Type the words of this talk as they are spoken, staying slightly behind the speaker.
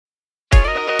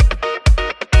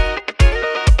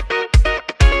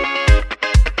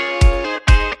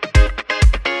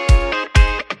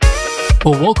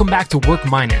Well, welcome back to Work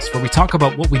Minus, where we talk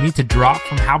about what we need to drop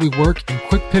from how we work and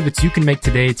quick pivots you can make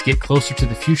today to get closer to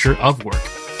the future of work.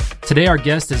 Today, our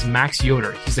guest is Max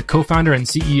Yoder. He's the co-founder and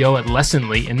CEO at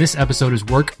Lessonly, and this episode is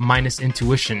Work Minus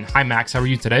Intuition. Hi, Max. How are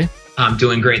you today? I'm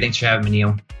doing great. Thanks for having me,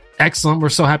 Neil. Excellent. We're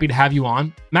so happy to have you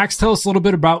on. Max, tell us a little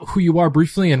bit about who you are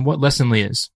briefly and what Lessonly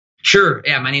is. Sure.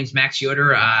 Yeah, my name's Max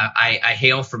Yoder. I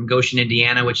hail from Goshen,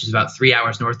 Indiana, which is about 3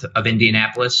 hours north of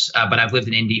Indianapolis, but I've lived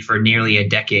in Indy for nearly a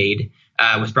decade.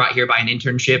 Was brought here by an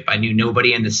internship. I knew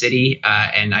nobody in the city,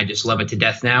 and I just love it to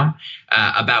death now.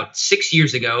 About 6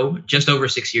 years ago, just over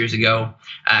 6 years ago,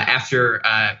 after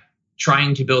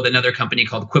trying to build another company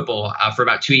called Quipple for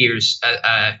about 2 years.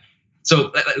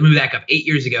 So let me back up. 8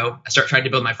 years ago, I tried to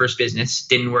build my first business.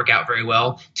 Didn't work out very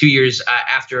well. 2 years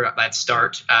after that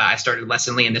start, I started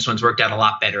Lessonly, and this one's worked out a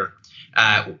lot better.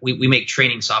 We make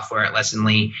training software at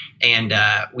Lessonly, and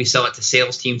we sell it to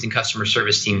sales teams and customer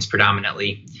service teams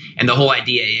predominantly. And the whole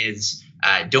idea is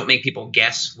don't make people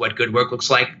guess what good work looks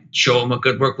like. Show them what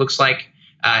good work looks like.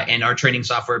 And our training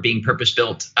software being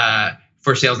purpose-built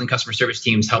for sales and customer service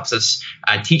teams helps us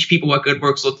teach people what good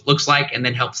work looks like, and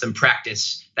then helps them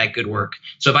practice that good work.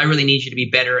 So if I really need you to be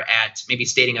better at maybe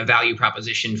stating a value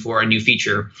proposition for a new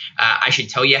feature, I should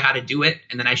tell you how to do it,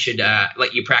 and then I should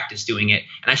let you practice doing it.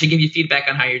 And I should give you feedback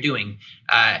on how you're doing,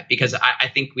 because I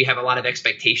think we have a lot of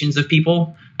expectations of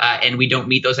people, and we don't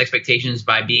meet those expectations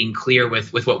by being clear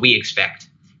with what we expect.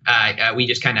 We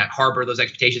just kind of harbor those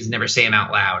expectations and never say them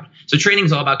out loud. So training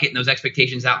is all about getting those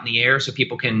expectations out in the air so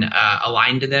people can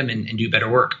align to them and do better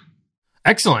work.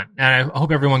 Excellent. And I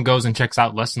hope everyone goes and checks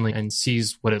out Lessonly and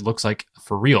sees what it looks like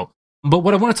for real. But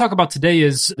what I want to talk about today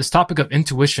is this topic of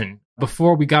intuition.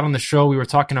 Before we got on the show, we were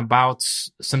talking about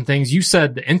some things. You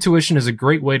said that intuition is a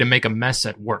great way to make a mess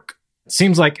at work. It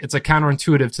seems like it's a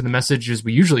counterintuitive to the messages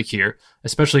we usually hear,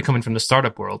 especially coming from the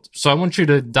startup world. So I want you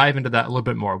to dive into that a little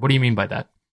bit more. What do you mean by that?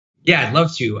 Yeah, I'd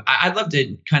love to. I'd love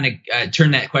to kind of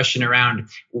turn that question around.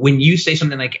 When you say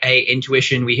something like, hey,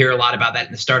 intuition, we hear a lot about that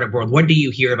in the startup world. What do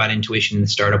you hear about intuition in the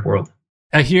startup world?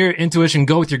 I hear intuition,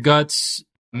 go with your guts,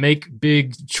 make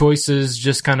big choices,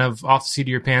 just kind of off the seat of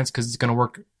your pants because it's going to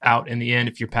work out in the end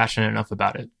if you're passionate enough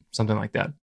about it. Something like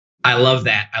that. I love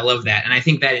that. And I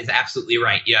think that is absolutely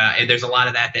right. Yeah, there's a lot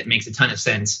of that makes a ton of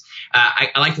sense.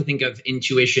 I like to think of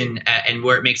intuition and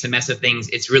where it makes a mess of things.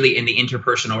 It's really in the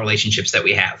interpersonal relationships that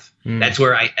we have. That's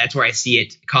where I see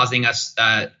it causing us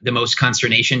the most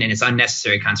consternation, and it's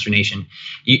unnecessary consternation.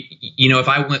 You know, if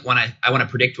I want to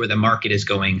predict where the market is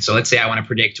going. So let's say I want to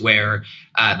predict where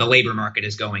the labor market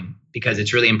is going, because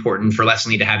it's really important for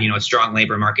Lessonly to have, a strong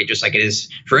labor market, just like it is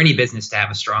for any business to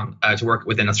have a strong, to work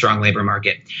within a strong labor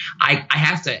market. I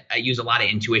have to use a lot of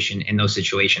intuition in those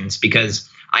situations, because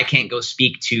I can't go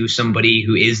speak to somebody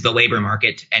who is the labor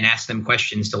market and ask them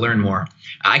questions to learn more.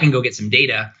 I can go get some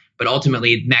data, but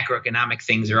ultimately macroeconomic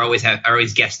things are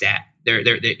always guessed at. They're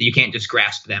you can't just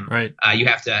grasp them. Right. You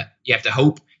have to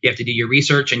hope, you have to do your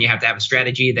research, and you have to have a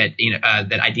strategy that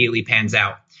that ideally pans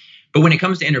out. But when it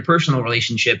comes to interpersonal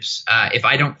relationships, if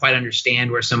I don't quite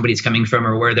understand where somebody's coming from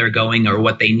or where they're going or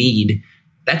what they need,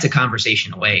 that's a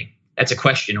conversation away. That's a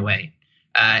question away.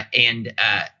 And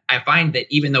I find that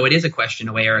even though it is a question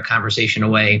away or a conversation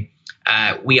away,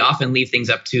 we often leave things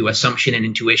up to assumption and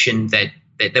intuition that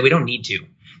we don't need to.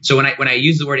 So when I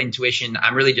use the word intuition,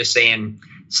 I'm really just saying,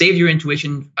 save your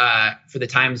intuition for the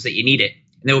times that you need it.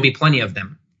 And there will be plenty of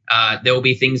them. There will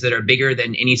be things that are bigger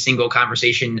than any single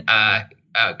conversation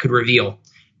could reveal.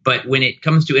 But when it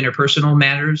comes to interpersonal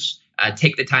matters,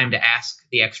 take the time to ask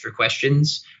the extra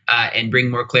questions and bring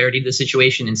more clarity to the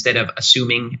situation instead of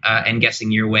assuming and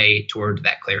guessing your way toward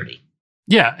that clarity.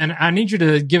 Yeah, and I need you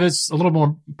to give us a little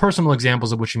more personal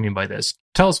examples of what you mean by this.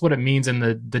 Tell us what it means in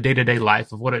the day-to-day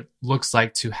life of what it looks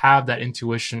like to have that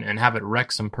intuition and have it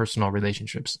wreck some personal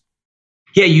relationships.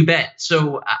 Yeah, you bet.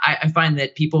 So I find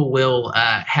that people will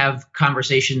have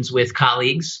conversations with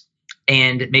colleagues,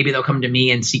 and maybe they'll come to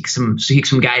me and seek some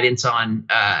guidance on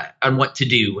what to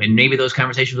do. And maybe those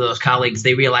conversations with those colleagues,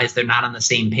 they realize they're not on the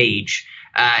same page.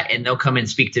 And they'll come and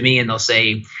speak to me, and they'll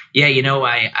say, yeah,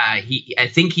 I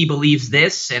think he believes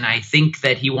this, and I think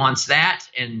that he wants that.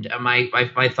 And my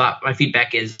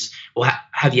feedback is, well,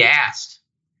 have you asked?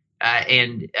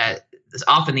 And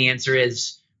often the answer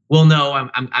is, well, no,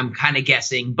 I'm kind of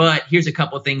guessing, but here's a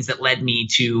couple of things that led me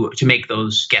to make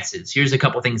those guesses. Here's a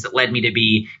couple of things that led me to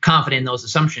be confident in those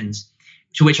assumptions.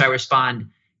 To which I respond,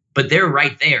 but they're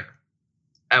right there.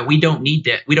 We don't need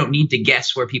to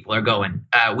guess where people are going.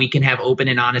 We can have open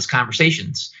and honest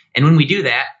conversations, and when we do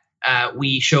that,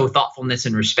 we show thoughtfulness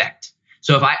and respect.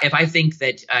 So if I think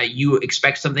that you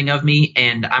expect something of me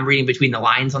and I'm reading between the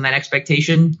lines on that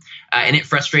expectation, and it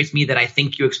frustrates me that I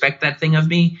think you expect that thing of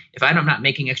me, if I'm not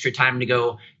making extra time to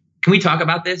go, can we talk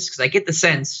about this? Because I get the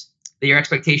sense that your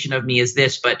expectation of me is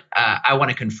this, but I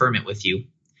want to confirm it with you.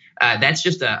 That's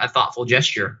just a thoughtful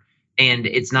gesture. And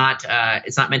it's not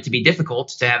meant to be difficult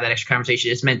to have that extra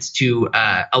conversation. It's meant to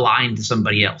align to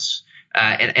somebody else.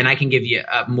 And I can give you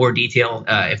more detail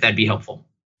if that'd be helpful.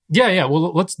 Yeah.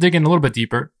 Well, let's dig in a little bit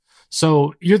deeper.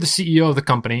 So you're the CEO of the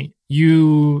company.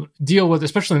 You deal with,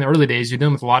 especially in the early days, you're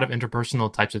dealing with a lot of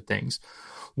interpersonal types of things.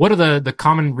 What are the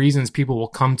common reasons people will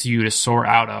come to you to sort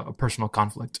out a personal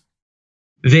conflict?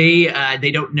 They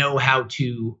don't know how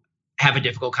to have a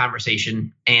difficult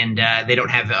conversation, and they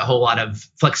don't have a whole lot of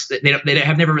flex. They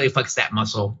have never really flexed that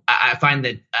muscle. I find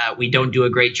that we don't do a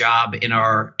great job in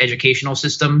our educational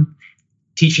system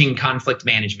teaching conflict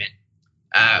management.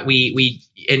 We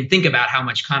think about how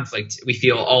much conflict we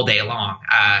feel all day long.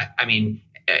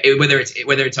 Whether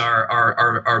it's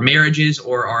our marriages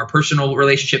or our personal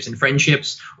relationships and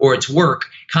friendships or it's work,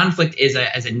 conflict is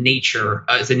a nature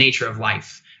of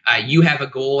life. You have a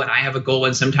goal and I have a goal,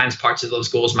 and sometimes parts of those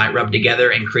goals might rub together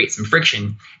and create some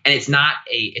friction. And it's not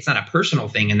a personal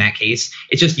thing in that case.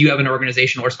 It's just you have an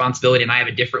organizational responsibility and I have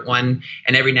a different one.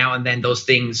 And every now and then those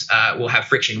things will have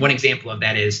friction. One example of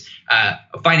that is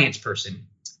a finance person.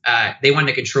 They want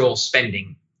to control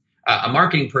spending. A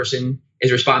marketing person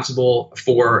is responsible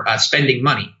for spending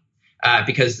money.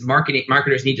 Because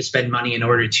marketers need to spend money in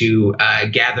order to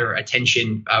gather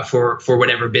attention for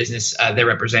whatever business they're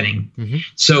representing. Mm-hmm.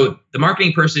 So the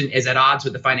marketing person is at odds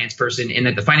with the finance person in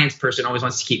that the finance person always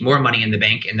wants to keep more money in the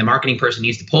bank, and the marketing person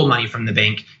needs to pull money from the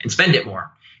bank and spend it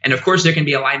more. And of course, there can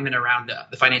be alignment around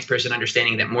the finance person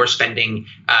understanding that more spending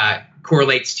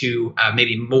correlates to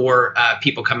maybe more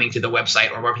people coming to the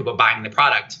website or more people buying the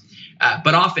product.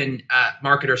 But often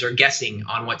marketers are guessing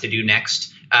on what to do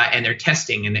next. And they're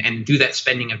testing, and through that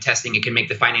spending of testing, it can make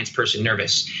the finance person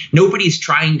nervous. Nobody's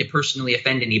trying to personally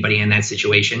offend anybody in that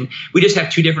situation. We just have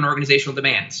two different organizational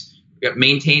demands.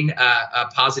 Maintain a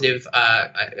positive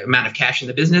amount of cash in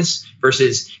the business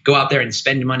versus go out there and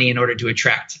spend money in order to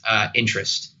attract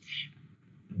interest.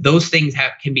 Those things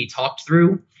can be talked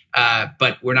through,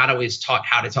 but we're not always taught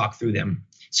how to talk through them.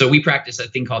 So we practice a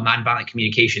thing called nonviolent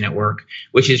communication at work,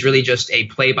 which is really just a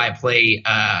play-by-play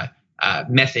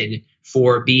method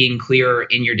for being clearer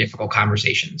in your difficult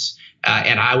conversations.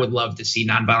 And I would love to see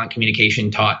nonviolent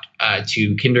communication taught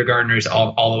to kindergartners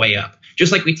all the way up.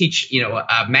 Just like we teach,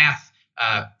 math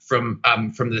from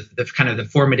the kind of the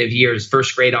formative years,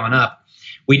 first grade on up.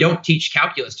 We don't teach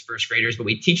calculus to first graders, but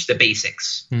we teach the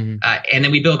basics. Mm-hmm. And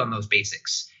then we build on those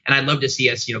basics. And I'd love to see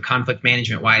us, conflict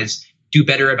management wise, do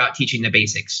better about teaching the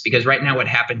basics. Because right now what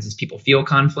happens is people feel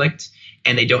conflict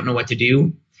and they don't know what to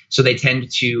do. So they tend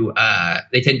to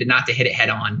not to hit it head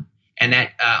on, and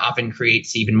that often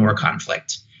creates even more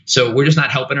conflict. So we're just not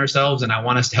helping ourselves, and I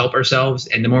want us to help ourselves.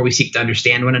 And the more we seek to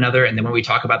understand one another, and the more we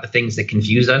talk about the things that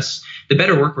confuse us, the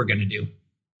better work we're going to do.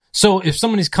 So if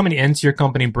someone is coming into your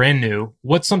company brand new,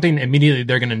 what's something immediately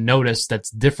they're going to notice that's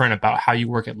different about how you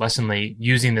work at Lessonly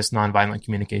using this nonviolent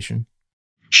communication?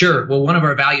 Sure. Well, one of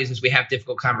our values is we have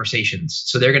difficult conversations.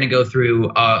 So they're going to go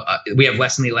through, we have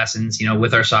Lessonly lessons,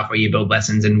 with our software, you build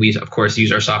lessons, and we, of course,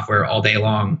 use our software all day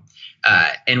long.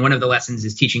 And one of the lessons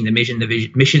is teaching the mission, the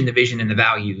vision, and the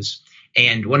values.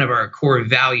 And one of our core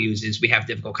values is we have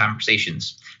difficult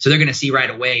conversations. So they're going to see right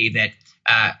away that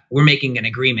we're making an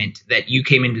agreement that you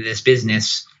came into this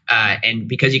business and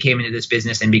because you came into this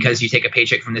business and because you take a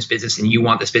paycheck from this business and you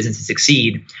want this business to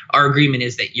succeed, our agreement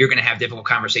is that you're going to have difficult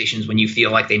conversations when you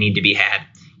feel like they need to be had.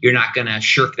 You're not going to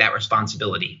shirk that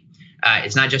responsibility.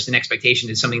 It's not just an expectation.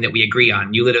 It's something that we agree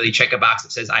on. You literally check a box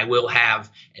that says, I will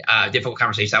have difficult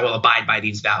conversations. I will abide by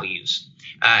these values.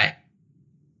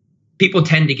 People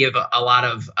tend to get a lot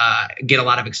of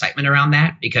excitement around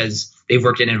that because they've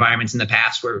worked in environments in the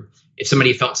past where if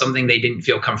somebody felt something, they didn't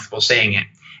feel comfortable saying it.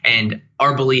 And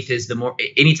our belief is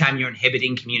anytime you're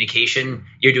inhibiting communication,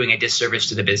 you're doing a disservice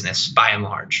to the business by and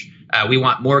large. We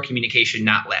want more communication,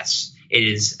 not less. It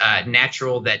is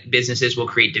natural that businesses will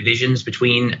create divisions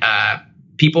between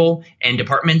people and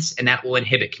departments, and that will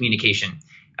inhibit communication.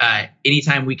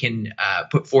 Anytime we can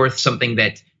put forth something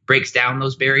that breaks down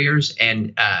those barriers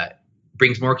and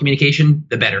brings more communication,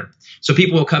 the better. So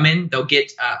people will come in, they'll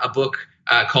get a book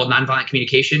called Nonviolent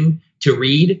Communication to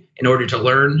read in order to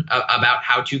learn about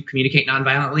how to communicate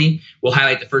nonviolently. We'll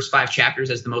highlight the first 5 chapters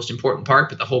as the most important part,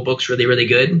 but the whole book's really, really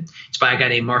good. It's by a guy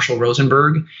named Marshall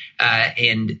Rosenberg,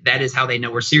 and that is how they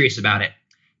know we're serious about it.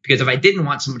 Because if I didn't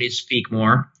want somebody to speak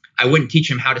more, I wouldn't teach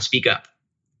them how to speak up.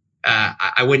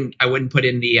 I wouldn't put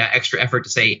in the extra effort to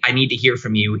say, I need to hear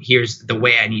from you. Here's the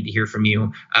way I need to hear from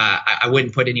you. I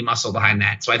wouldn't put any muscle behind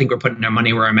that. So I think we're putting our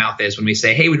money where our mouth is when we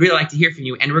say, hey, we'd really like to hear from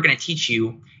you. And we're going to teach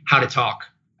you how to talk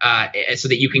so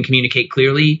that you can communicate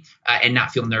clearly and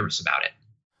not feel nervous about it.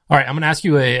 All right, I'm going to ask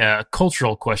you a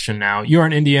cultural question now. You're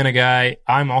an Indiana guy.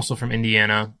 I'm also from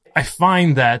Indiana. I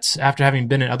find that after having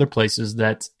been in other places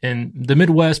that in the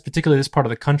Midwest, particularly this part of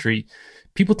the country,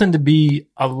 people tend to be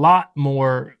a lot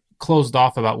more closed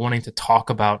off about wanting to talk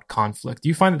about conflict. Do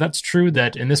you find that that's true,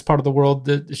 that in this part of the world,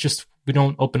 that it's just we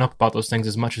don't open up about those things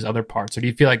as much as other parts? Or do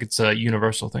you feel like it's a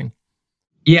universal thing?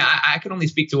 Yeah, I can only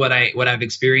speak to what I've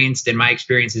experienced, and my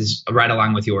experience is right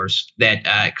along with yours,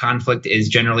 that conflict is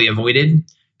generally avoided,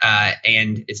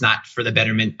 and it's not for the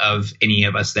betterment of any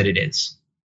of us that it is.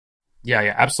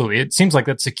 Yeah, absolutely. It seems like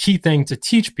that's a key thing to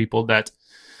teach people, that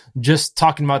just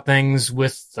talking about things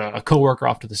with a coworker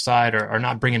off to the side or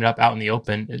not bringing it up out in the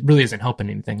open, it really isn't helping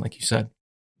anything, like you said.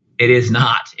 It is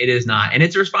not. It is not. And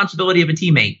it's a responsibility of a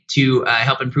teammate to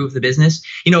help improve the business.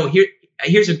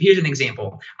 Here's an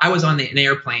example. I was on an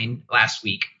airplane last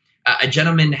week. A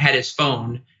gentleman had his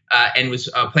phone and was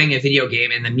playing a video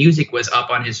game, and the music was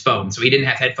up on his phone. So he didn't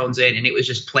have headphones in, and it was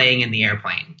just playing in the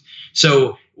airplane.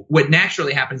 So what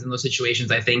naturally happens in those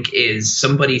situations, I think, is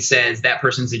somebody says that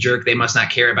person's a jerk. They must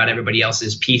not care about everybody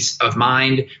else's peace of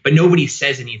mind, but nobody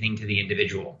says anything to the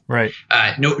individual. Right.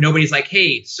 Nobody's like,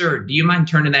 hey, sir, do you mind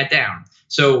turning that down?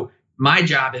 So my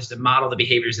job is to model the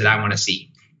behaviors that I want to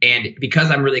see. And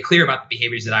because I'm really clear about the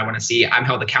behaviors that I want to see, I'm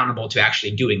held accountable to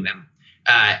actually doing them.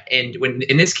 And when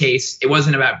in this case, it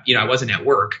wasn't about, I wasn't at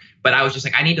work, but I was just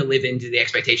like, I need to live into the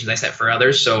expectations I set for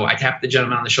others. So I tapped the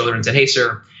gentleman on the shoulder and said, hey,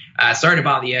 sir, sorry to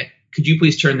bother you. Could you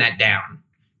please turn that down?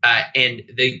 And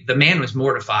the man was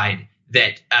mortified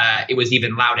that it was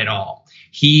even loud at all.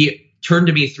 He turned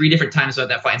to me 3 different times about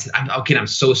that flight and said, I'm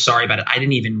so sorry about it. I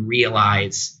didn't even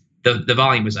realize the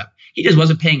volume was up. He just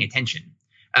wasn't paying attention.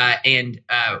 And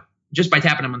just by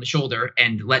tapping him on the shoulder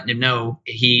and letting him know,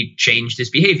 he changed his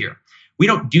behavior. We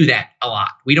don't do that a lot.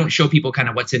 We don't show people kind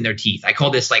of what's in their teeth. I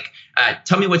call this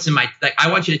tell me what's in my,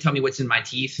 I want you to tell me what's in my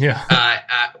teeth. Yeah.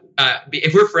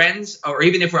 If we're friends, or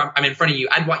even if I'm in front of you,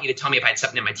 I'd want you to tell me if I had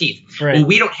something in my teeth. Right. Well,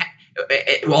 we don't have,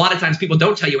 a lot of times people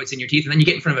don't tell you what's in your teeth, and then you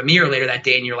get in front of a mirror later that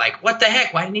day and you're like, what the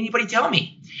heck? Why didn't anybody tell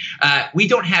me? We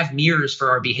don't have mirrors for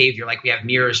our behavior like we have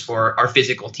mirrors for our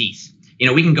physical teeth.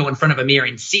 We can go in front of a mirror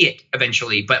and see it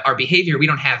eventually, but our behavior, we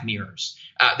don't have mirrors.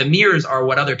 The mirrors are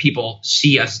what other people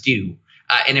see us do.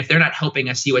 And if they're not helping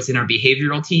us see what's in our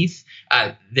behavioral teeth,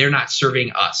 they're not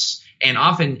serving us. And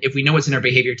often, if we know what's in our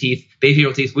behavioral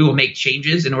teeth, we will make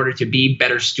changes in order to be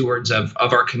better stewards of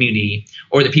our community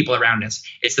or the people around us.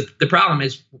 It's the problem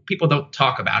is people don't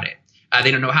talk about it.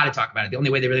 They don't know how to talk about it. The only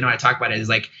way they really know how to talk about it is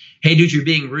like, hey, dude, you're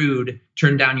being rude.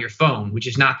 Turn down your phone, which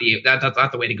is not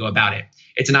the way to go about it.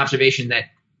 It's an observation that,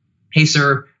 hey,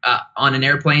 sir, on an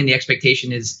airplane, the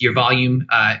expectation is your volume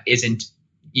isn't.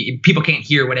 People can't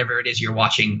hear whatever it is you're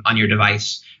watching on your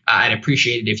device. I'd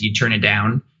appreciate it if you turn it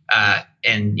down.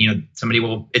 And somebody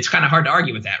will. It's kind of hard to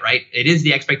argue with that, right? It is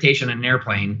the expectation on an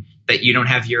airplane that you don't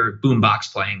have your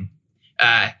boombox playing.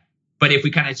 But if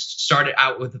we kind of started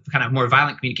out with kind of more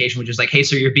violent communication, which is like, hey,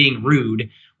 sir, you're being rude.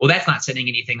 Well, that's not setting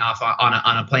anything off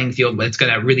on a playing field, but it's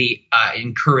going to really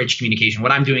encourage communication.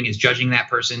 What I'm doing is judging that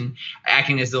person,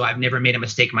 acting as though I've never made a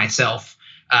mistake myself.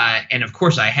 And of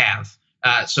course I have.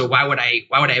 So why would I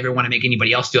ever want to make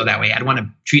anybody else feel that way? I'd want to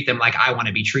treat them like I want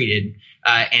to be treated,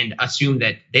 and assume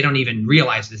that they don't even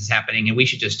realize this is happening, and we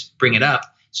should just bring it up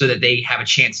so that they have a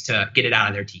chance to get it out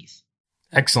of their teeth.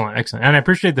 Excellent. And I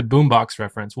appreciate the boombox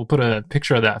reference. We'll put a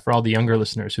picture of that for all the younger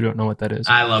listeners who don't know what that is.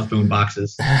 I love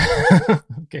boomboxes.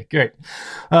 Okay, great.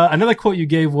 Another quote you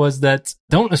gave was that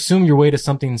don't assume your way to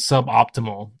something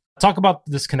suboptimal. Talk about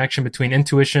this connection between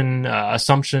intuition,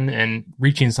 assumption, and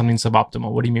reaching something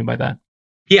suboptimal. What do you mean by that?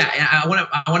 Yeah, and I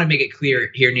want to make it clear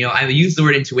here, Neil. I use the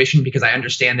word intuition because I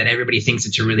understand that everybody thinks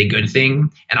it's a really good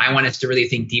thing, and I want us to really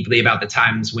think deeply about the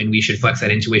times when we should flex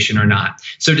that intuition or not.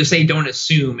 So to say don't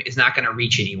assume is not going to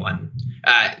reach anyone.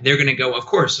 They're going to go, of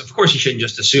course you shouldn't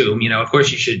just assume. Of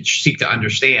course you should seek to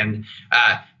understand.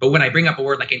 But when I bring up a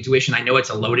word like intuition, I know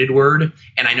it's a loaded word,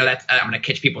 and I know that I'm going to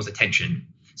catch people's attention.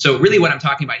 So really what I'm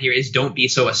talking about here is don't be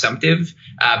so assumptive,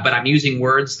 but I'm using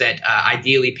words that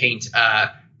ideally paint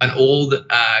an old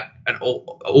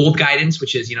guidance,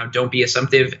 which is, don't be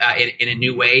assumptive in a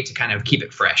new way to kind of keep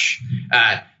it fresh.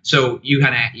 So you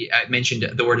kind of mentioned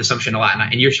the word assumption a lot,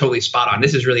 and you're totally spot on.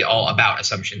 This is really all about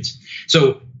assumptions.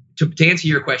 So to answer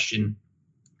your question,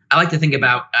 I like to think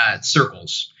about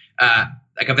circles,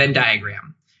 like a Venn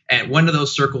diagram. And one of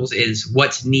those circles is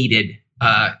what's needed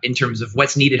in terms of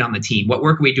what's needed on the team. What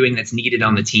work are we doing that's needed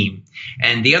on the team?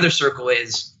 And the other circle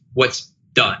is what's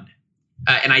done.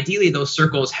 And ideally, those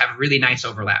circles have really nice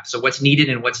overlap. So what's needed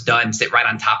and what's done sit right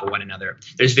on top of one another.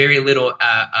 There's very little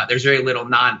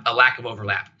a lack of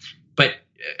overlap. But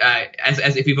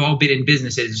as if we've all been in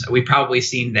businesses, we've probably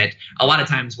seen that a lot of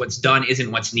times what's done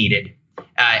isn't what's needed.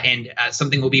 And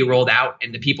something will be rolled out,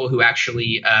 and the people who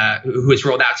actually who it's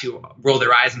rolled out to roll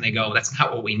their eyes and they go, "That's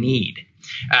not what we need."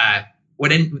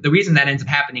 The reason that ends up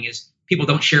happening is people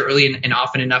don't share early and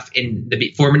often enough in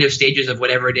the formative stages of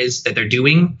whatever it is that they're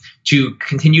doing to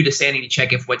continue to sanity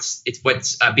check if what's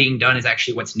being done is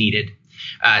actually what's needed.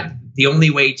 The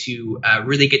only way to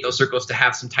really get those circles to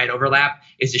have some tight overlap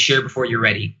is to share before you're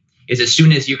ready. Is as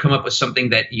soon as you come up with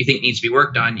something that you think needs to be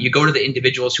worked on, you go to the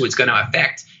individuals who it's going to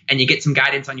affect and you get some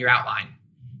guidance on your outline.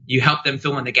 You help them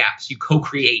fill in the gaps. You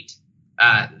co-create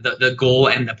the goal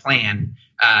and the plan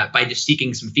by just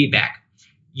seeking some feedback.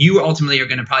 You ultimately are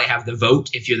going to probably have the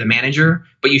vote if you're the manager,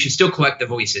 but you should still collect the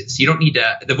voices. You don't need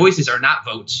to, the voices are not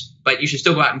votes, but you should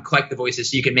still go out and collect the voices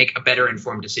so you can make a better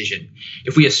informed decision.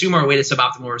 If we assume our way to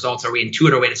suboptimal results, or we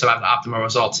intuit our way to suboptimal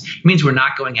results, it means we're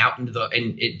not going out into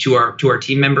to our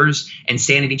team members and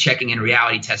sanity checking and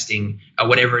reality testing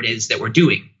whatever it is that we're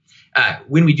doing.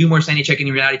 When we do more sanity checking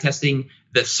and reality testing,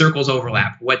 the circles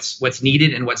overlap. What's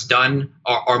needed and what's done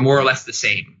are more or less the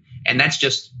same. And that's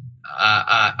just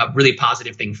a really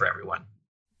positive thing for everyone.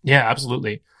 Yeah,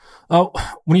 absolutely.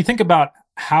 When you think about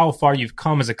how far you've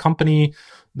come as a company,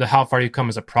 how far you've come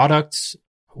as a product,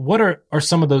 what are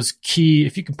some of those key,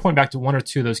 if you can point back to one or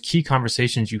two of those key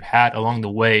conversations you had along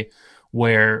the way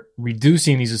where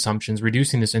reducing these assumptions,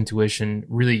 reducing this intuition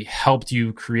really helped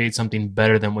you create something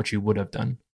better than what you would have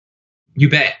done? You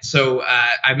bet. So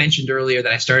I mentioned earlier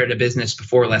that I started a business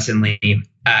before Lessonly,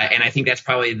 and I think that's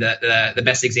probably the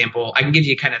best example. I can give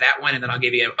you kind of that one, and then I'll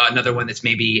give you another one that's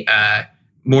maybe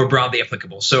more broadly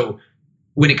applicable. So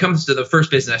when it comes to the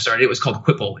first business I started, it was called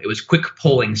Quipple. It was quick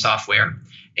polling software,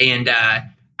 and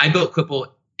I built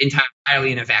Quipple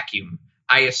entirely in a vacuum.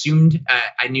 I assumed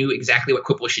I knew exactly what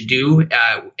Quipple should do.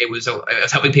 I was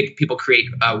helping people create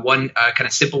one kind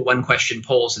of simple one-question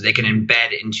polls that they can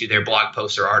embed into their blog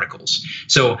posts or articles.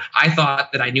 So I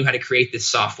thought that I knew how to create this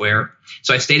software.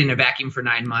 So I stayed in a vacuum for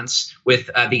 9 months with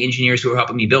the engineers who were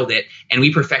helping me build it, and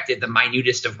we perfected the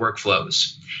minutest of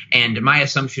workflows. And my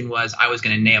assumption was I was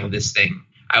going to nail this thing.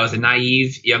 I was a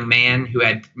naive young man who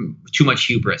had too much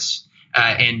hubris.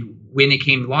 And when it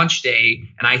came launch day,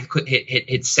 and I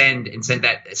hit send and sent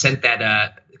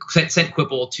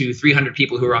Quipple to 300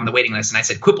 people who were on the waiting list, and I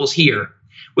said, "Quipple's here."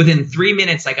 Within 3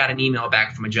 minutes, I got an email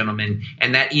back from a gentleman,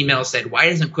 and that email said, "Why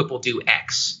doesn't Quipple do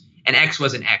X?" And X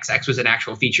wasn't X. X was an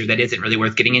actual feature that isn't really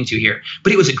worth getting into here,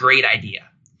 but it was a great idea.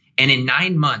 And in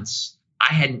 9 months,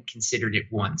 I hadn't considered it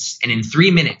once. And in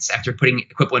 3 minutes, after putting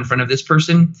Quipple in front of this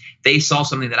person, they saw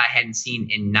something that I hadn't seen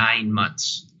in 9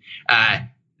 months.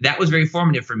 That was very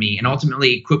formative for me. And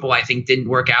ultimately, Quipple, I think, didn't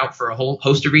work out for a whole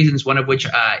host of reasons, one of which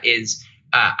is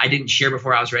I didn't share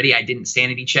before I was ready. I didn't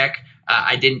sanity check.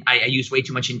 I used way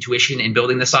too much intuition in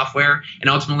building the software. And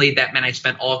ultimately, that meant I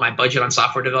spent all of my budget on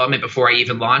software development before I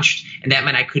even launched. And that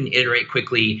meant I couldn't iterate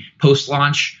quickly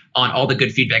post-launch on all the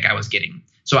good feedback I was getting.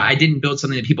 So I didn't build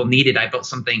something that people needed. I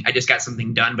just got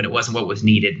something done, but it wasn't what was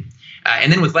needed.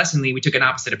 And then with Lessonly, we took an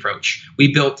opposite approach.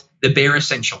 We built the bare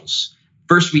essentials.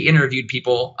 First, we interviewed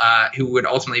people who would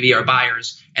ultimately be our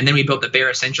buyers, and then we built the bare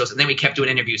essentials, and then we kept doing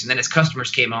interviews. And then as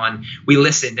customers came on, we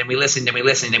listened and we listened and we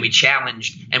listened and we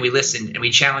challenged and we listened and we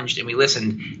challenged and we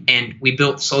listened, and we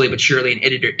built slowly but surely and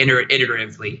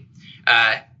iteratively.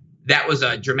 That was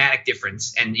a dramatic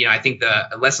difference. And I think the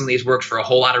Lessonly has worked for a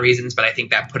whole lot of reasons, but I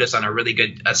think that put us on a really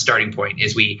good starting point.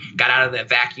 Is we got out of the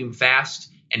vacuum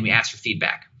fast and we asked for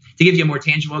feedback. To give you a more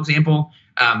tangible example,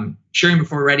 sharing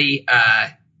before we're ready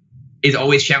is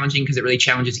always challenging because it really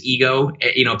challenges ego.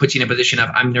 It puts you in a position of,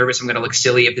 I'm nervous, I'm going to look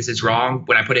silly if this is wrong.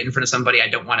 When I put it in front of somebody, I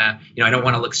don't want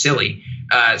to look silly.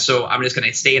 So I'm just going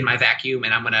to stay in my vacuum,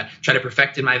 and I'm going to try to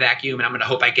perfect in my vacuum, and I'm going to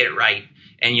hope I get it right.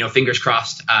 And fingers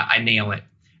crossed, I nail it.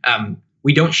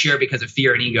 We don't share because of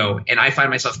fear and ego, and I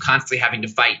find myself constantly having to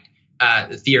fight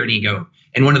the fear and ego.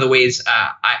 And one of the ways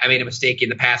I made a mistake in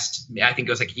the past, I think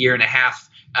it was like a year and a half,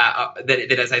 that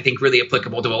is, I think, really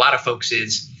applicable to a lot of folks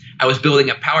is, I was building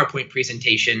a PowerPoint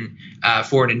presentation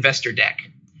for an investor deck,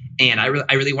 and I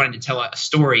really wanted to tell a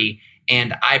story,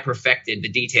 and I perfected the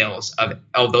details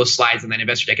of those slides in that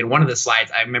investor deck. And one of the slides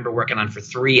I remember working on for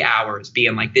 3 hours,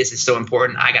 being like, "This is so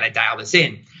important. I got to dial this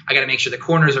in. I got to make sure the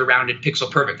corners are rounded, pixel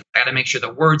perfect. I got to make sure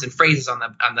the words and phrases on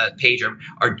the page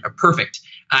are perfect."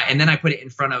 And then I put it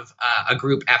in front of a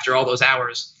group after all those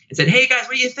hours and said, "Hey guys,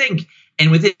 what do you think?"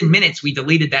 And within minutes, we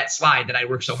deleted that slide that I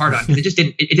worked so hard on because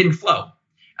it didn't flow.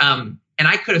 And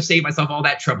I could have saved myself all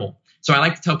that trouble. So I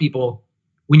like to tell people,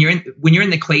 when you're in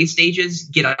the clay stages,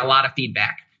 get a lot of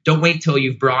feedback. Don't wait till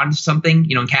you've bronzed something,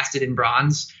 and cast it in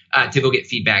bronze to go get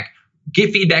feedback.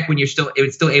 Get feedback when it's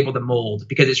still able to mold,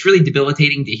 because it's really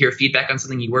debilitating to hear feedback on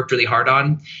something you worked really hard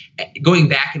on. Going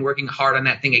back and working hard on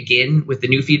that thing again with the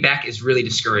new feedback is really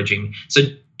discouraging. So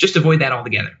just avoid that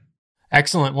altogether.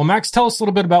 Excellent. Well, Max, tell us a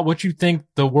little bit about what you think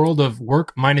the world of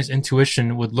work minus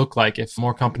intuition would look like if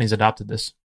more companies adopted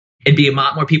this. It'd be a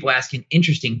lot more people asking,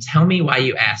 interesting, tell me why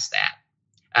you asked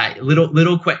that.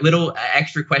 Little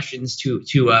extra questions to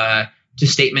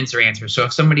statements or answers. So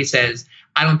if somebody says,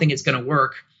 I don't think it's going to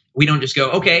work, we don't just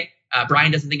go, okay,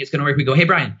 Brian doesn't think it's going to work. We go, hey,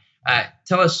 Brian,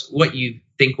 tell us what you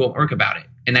think won't work about it.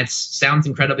 And that sounds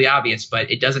incredibly obvious,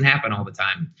 but it doesn't happen all the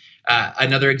time.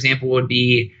 Another example would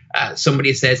be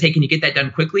somebody says, hey, can you get that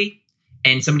done quickly?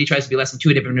 And somebody tries to be less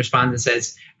intuitive and responds and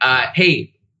says,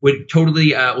 hey, will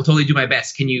totally do my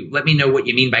best. Can you let me know what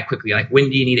you mean by quickly? Like, when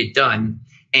do you need it done?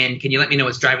 And can you let me know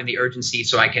what's driving the urgency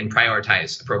so I can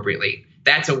prioritize appropriately?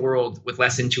 That's a world with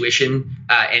less intuition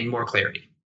and more clarity.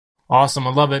 Awesome.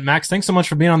 I love it. Max, thanks so much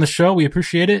for being on the show. We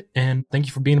appreciate it. And thank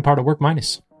you for being a part of Work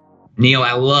Minus. Neil,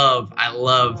 I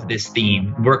love this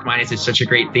theme. Work Minus is such a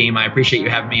great theme. I appreciate you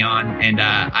having me on, and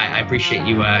I appreciate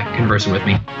you conversing with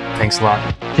me. Thanks a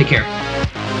lot. Take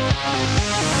care.